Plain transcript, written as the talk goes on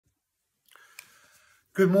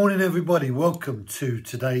Good morning, everybody. Welcome to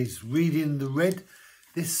today's Reading the Red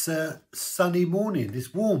this sunny morning,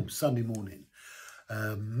 this warm Sunday morning.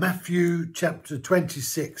 Matthew chapter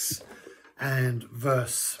 26 and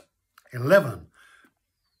verse 11.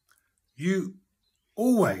 You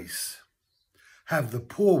always have the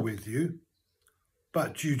poor with you,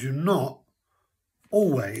 but you do not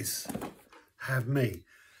always have me.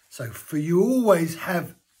 So for you always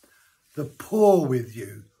have the poor with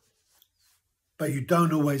you, but you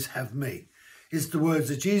don't always have me, is the words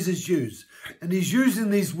that Jesus used. And he's using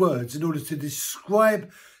these words in order to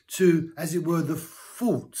describe to, as it were, the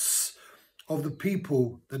faults of the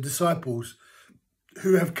people, the disciples,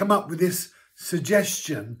 who have come up with this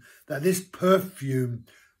suggestion that this perfume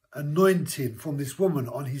anointing from this woman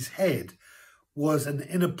on his head was an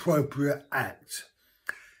inappropriate act.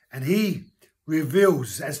 And he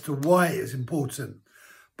reveals as to why it is important.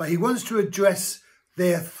 But he wants to address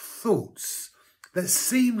their thoughts that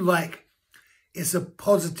seem like it's a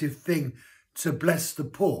positive thing to bless the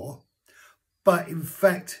poor, but in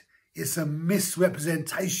fact, it's a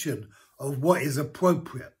misrepresentation of what is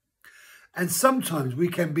appropriate. And sometimes we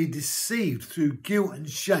can be deceived through guilt and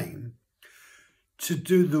shame to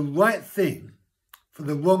do the right thing for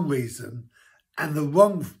the wrong reason and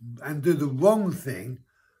do the wrong thing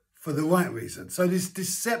for the right reason. So this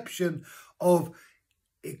deception of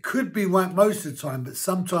it could be right most of the time, but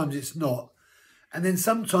sometimes it's not. And then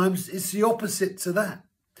sometimes it's the opposite to that.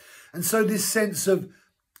 And so this sense of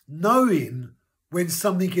knowing when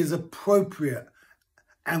something is appropriate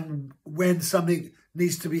and when something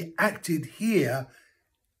needs to be acted here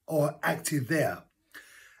or acted there.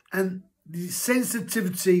 And the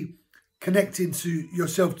sensitivity connecting to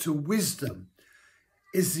yourself to wisdom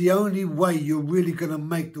is the only way you're really going to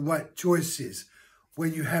make the right choices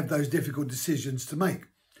when you have those difficult decisions to make.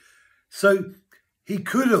 So he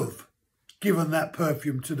could have given that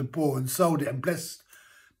perfume to the poor and sold it and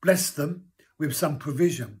blessed them with some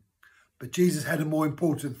provision. But Jesus had a more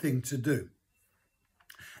important thing to do.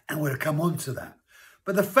 And we'll come on to that.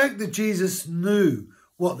 But the fact that Jesus knew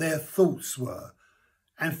what their thoughts were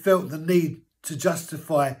and felt the need to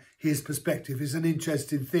justify his perspective is an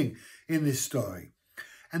interesting thing in this story.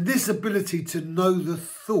 And this ability to know the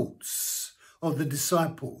thoughts of the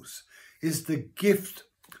disciples is the gift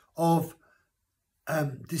of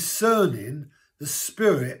discerning the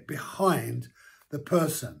spirit behind the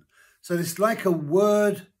person. So it's like a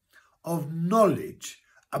word of knowledge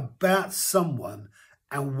about someone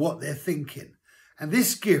and what they're thinking. And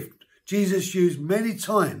this gift Jesus used many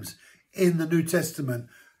times in the New Testament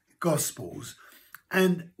Gospels.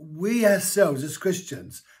 And we ourselves as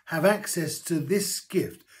Christians have access to this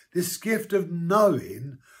gift of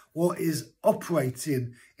knowing what is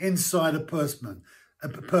operating inside a person,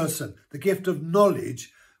 the gift of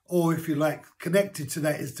knowledge, or if you like, connected to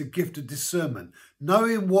that is the gift of discernment,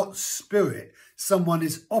 knowing what spirit someone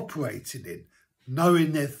is operating in,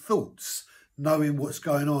 knowing their thoughts, knowing what's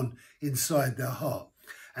going on inside their heart.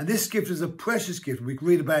 And this gift is a precious gift. We can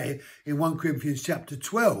read about it in 1 Corinthians chapter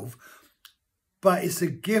 12, but it's a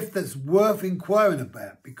gift that's worth inquiring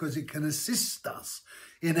about because it can assist us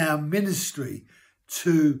in our ministry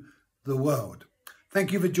to the world.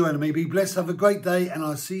 Thank you for joining me. Be blessed. Have a great day, and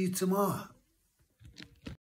I'll see you tomorrow.